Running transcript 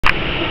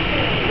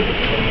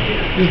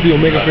This is the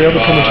Omega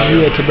Forever coming to you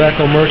at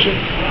Tobacco Merchant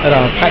at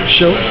our pipe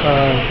show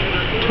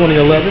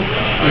 2011.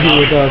 We're here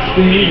with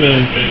Steve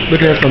and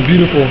looking at some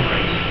beautiful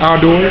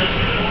outdoors.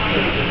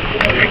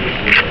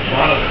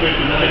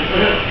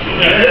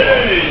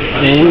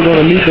 And we're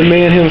going to meet the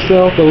man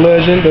himself, the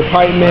legend, the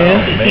pipe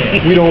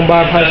man. We don't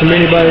buy pipes from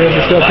anybody else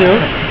except him.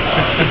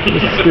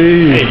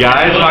 Steve. Hey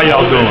guys, how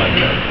y'all doing?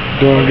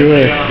 Doing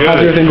good. How's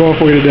everything going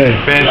for you today?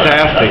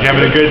 Fantastic.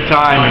 Having a good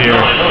time here.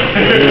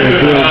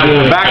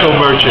 Good. Tobacco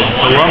Merchant,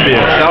 Columbia,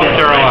 South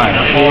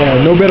Carolina. Yeah,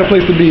 no better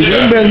place to be.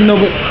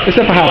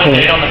 Except for High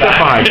Point. Except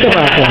for High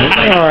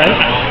Point. All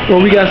right.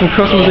 Well, we got some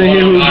customers in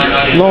here who's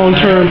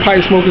long-term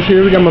pipe smokers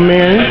here. We got my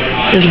man.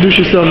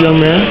 Introduce yourself, young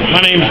man.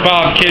 My name's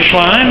Bob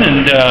Kishline,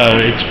 and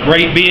it's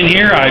great being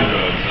here. I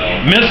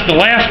missed the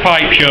last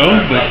pipe show,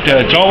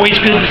 but it's always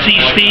good to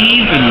see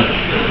Steve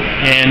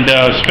and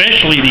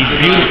especially these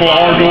beautiful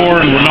Ardor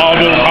and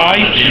Ronaldo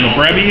pipes and the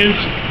Brevias.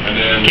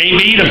 Can't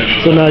beat them.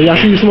 So now, y'all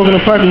see you smoking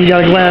a pipe and you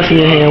got a glass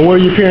in your hand. What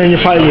are you pairing your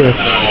pipe with?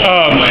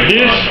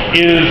 This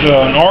is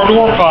an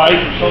Ardor pipe.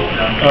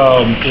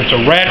 It's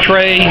a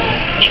Rattray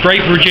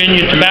straight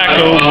Virginia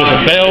tobacco with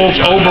a Bell's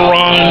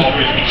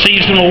Oberon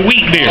seasonal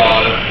wheat beer.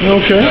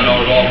 Okay.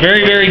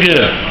 Very, very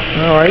good.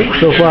 All right.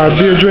 So for our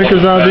beer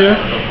drinkers out there,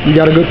 you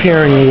got a good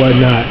pairing and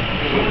whatnot.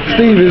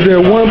 Steve, is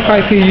there one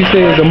pipe here you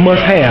say is a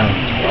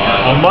must-have?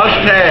 A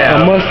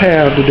must-have. A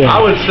must-have today.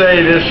 I would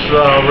say this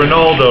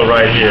Ronaldo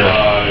right here,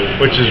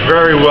 which is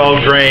very well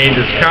grained.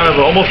 It's kind of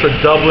almost a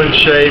Dublin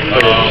shape,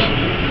 but it's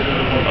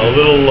a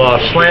little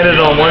slanted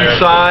on one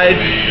side.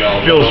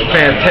 Feels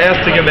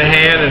fantastic in the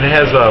hand, and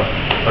has a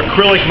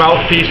acrylic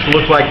mouthpiece to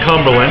look like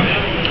Cumberland,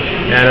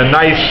 and a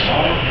nice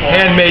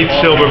handmade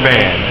silver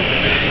band.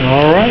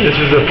 All right. This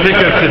is a pick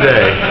of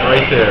today,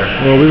 right there.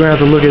 Well, we're going to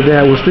have to look at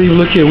that. Well, Steve,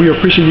 look here. We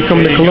appreciate you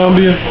coming to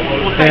Columbia.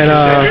 And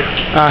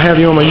I'll have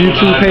you on my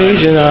YouTube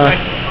page, and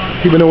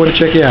people know where to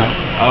check you out.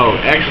 Oh,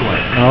 excellent.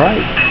 All right.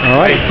 All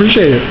right.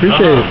 Appreciate it.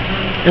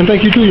 And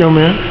thank you too, young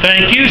man.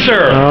 Thank you,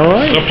 sir. All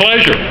right. It's a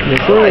pleasure. Yes,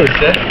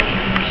 sir.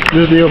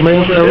 This is the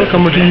Omega Forever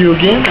coming to you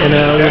again, and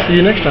we'll see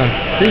you next time.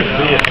 Peace.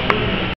 See ya.